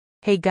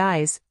Hey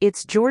guys,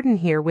 it's Jordan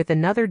here with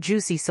another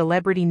juicy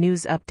celebrity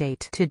news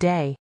update.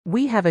 Today,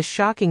 we have a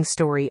shocking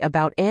story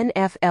about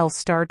NFL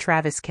star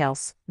Travis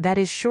Kelce that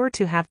is sure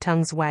to have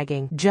tongues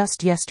wagging.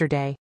 Just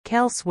yesterday,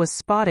 Kelce was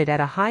spotted at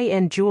a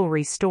high-end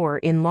jewelry store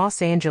in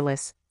Los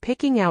Angeles,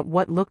 picking out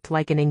what looked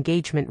like an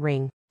engagement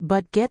ring.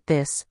 But get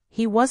this,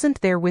 he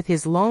wasn't there with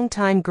his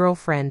longtime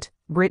girlfriend,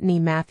 Brittany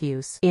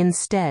Matthews.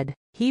 Instead,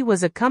 he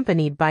was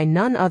accompanied by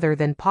none other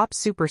than pop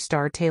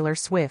superstar Taylor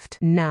Swift.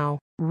 Now,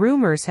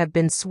 rumors have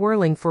been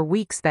swirling for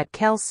weeks that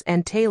Kelce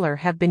and Taylor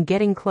have been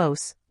getting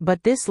close,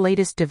 but this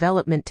latest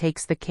development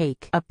takes the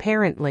cake.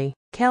 Apparently,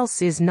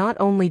 Kelce is not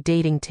only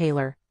dating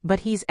Taylor,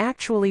 but he's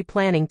actually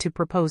planning to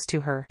propose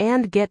to her.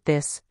 And get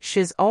this,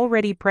 she's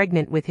already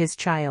pregnant with his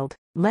child.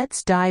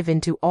 Let's dive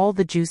into all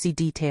the juicy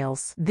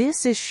details.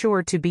 This is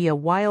sure to be a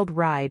wild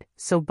ride,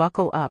 so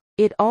buckle up.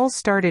 It all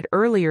started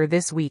earlier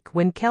this week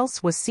when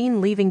Kelce was seen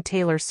leaving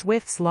Taylor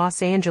Swift's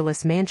Los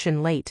Angeles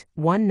mansion late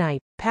one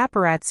night.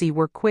 Paparazzi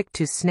were quick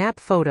to snap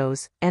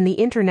photos, and the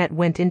internet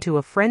went into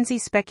a frenzy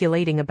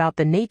speculating about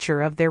the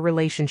nature of their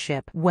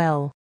relationship.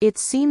 Well, it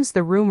seems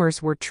the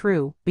rumors were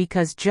true,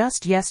 because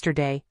just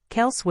yesterday,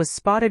 Kelce was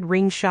spotted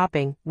ring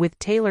shopping, with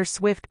Taylor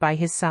Swift by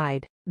his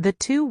side. The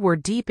two were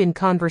deep in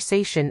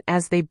conversation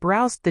as they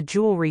browsed the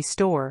jewelry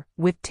store,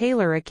 with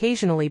Taylor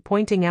occasionally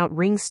pointing out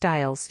ring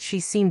styles she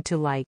seemed to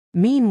like.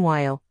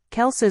 Meanwhile,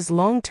 Kelce's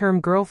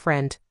long-term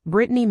girlfriend,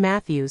 Brittany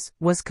Matthews,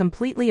 was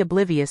completely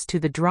oblivious to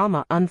the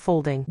drama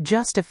unfolding.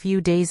 Just a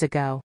few days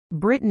ago,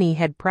 Brittany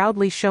had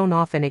proudly shown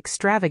off an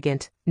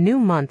extravagant,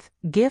 new-month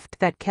gift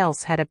that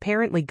Kelce had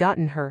apparently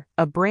gotten her,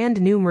 a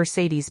brand-new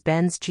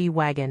Mercedes-Benz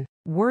G-Wagon,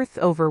 worth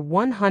over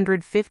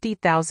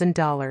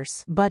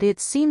 $150,000. But it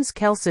seems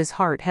Kelce's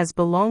heart has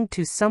belonged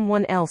to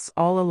someone else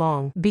all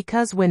along,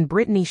 because when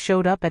Brittany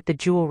showed up at the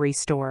jewelry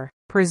store,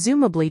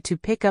 presumably to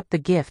pick up the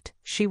gift,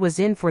 she was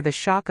in for the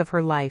shock of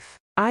her life.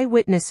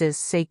 Eyewitnesses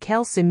say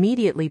Kelce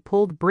immediately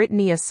pulled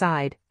Brittany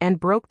aside and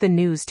broke the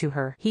news to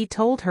her. He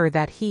told her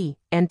that he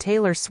and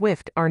Taylor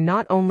Swift are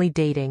not only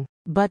dating,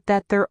 but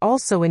that they're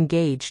also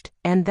engaged,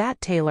 and that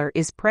Taylor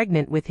is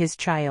pregnant with his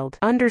child.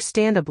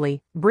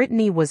 Understandably,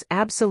 Brittany was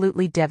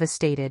absolutely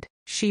devastated.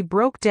 She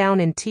broke down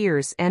in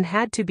tears and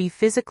had to be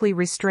physically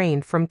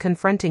restrained from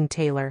confronting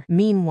Taylor.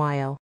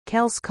 Meanwhile,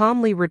 Kelce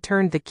calmly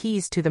returned the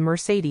keys to the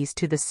Mercedes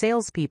to the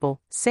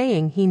salespeople,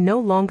 saying he no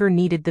longer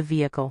needed the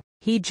vehicle.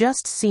 He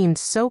just seemed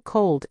so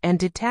cold and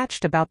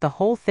detached about the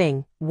whole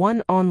thing,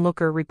 one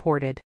onlooker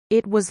reported.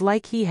 It was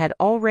like he had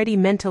already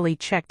mentally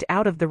checked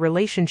out of the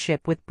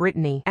relationship with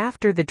Brittany.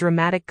 After the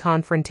dramatic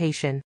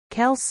confrontation,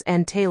 Kelce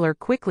and Taylor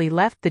quickly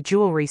left the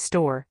jewelry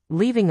store,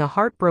 leaving a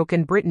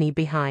heartbroken Brittany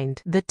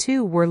behind. The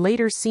two were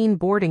later seen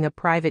boarding a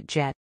private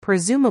jet,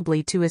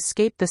 presumably to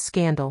escape the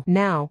scandal.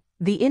 Now,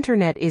 the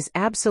internet is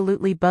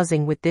absolutely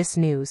buzzing with this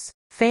news.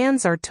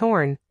 Fans are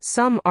torn,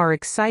 some are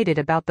excited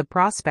about the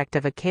prospect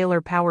of a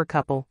Taylor power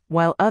couple,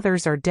 while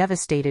others are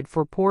devastated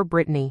for poor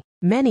Brittany.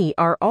 Many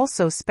are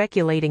also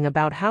speculating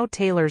about how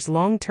Taylor's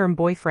long-term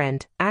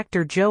boyfriend,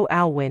 actor Joe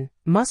Alwyn,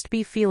 must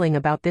be feeling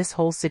about this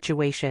whole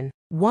situation.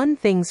 One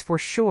thing's for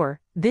sure,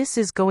 this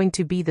is going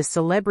to be the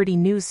celebrity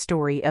news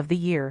story of the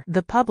year.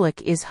 The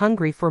public is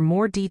hungry for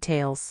more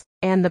details,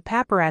 and the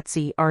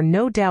paparazzi are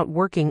no doubt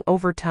working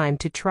overtime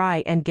to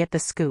try and get the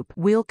scoop.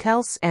 Will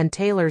Kelce and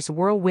Taylor's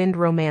whirlwind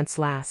romance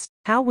last?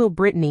 How will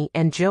Brittany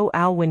and Joe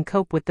Alwyn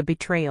cope with the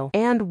betrayal?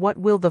 And what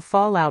will the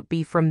fallout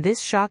be from this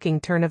shocking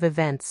turn of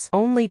events?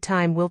 Only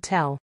time will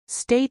tell.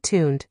 Stay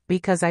tuned,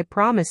 because I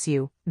promise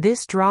you,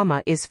 this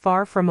drama is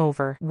far from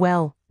over.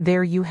 Well,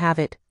 there you have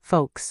it,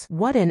 folks.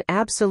 What an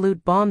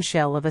absolute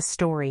bombshell of a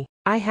story.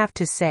 I have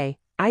to say,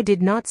 I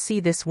did not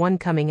see this one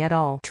coming at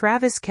all.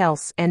 Travis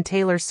Kelce and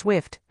Taylor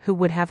Swift, who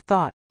would have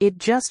thought? It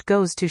just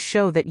goes to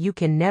show that you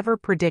can never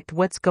predict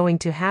what's going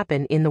to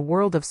happen in the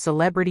world of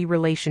celebrity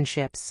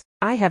relationships.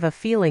 I have a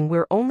feeling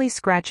we're only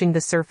scratching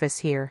the surface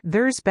here.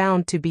 There's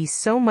bound to be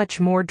so much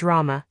more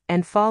drama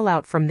and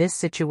fallout from this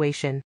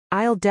situation.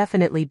 I'll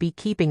definitely be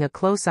keeping a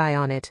close eye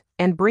on it,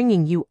 and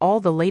bringing you all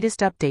the latest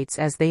updates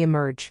as they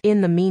emerge.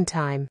 In the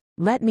meantime,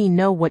 let me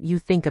know what you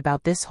think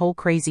about this whole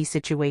crazy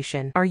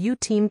situation. Are you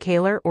Team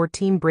Taylor or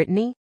Team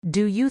Brittany?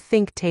 Do you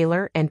think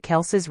Taylor and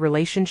Kelce's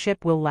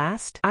relationship will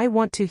last? I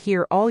want to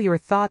hear all your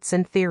thoughts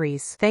and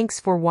theories. Thanks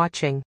for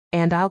watching,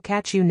 and I'll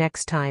catch you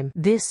next time.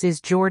 This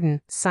is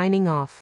Jordan, signing off.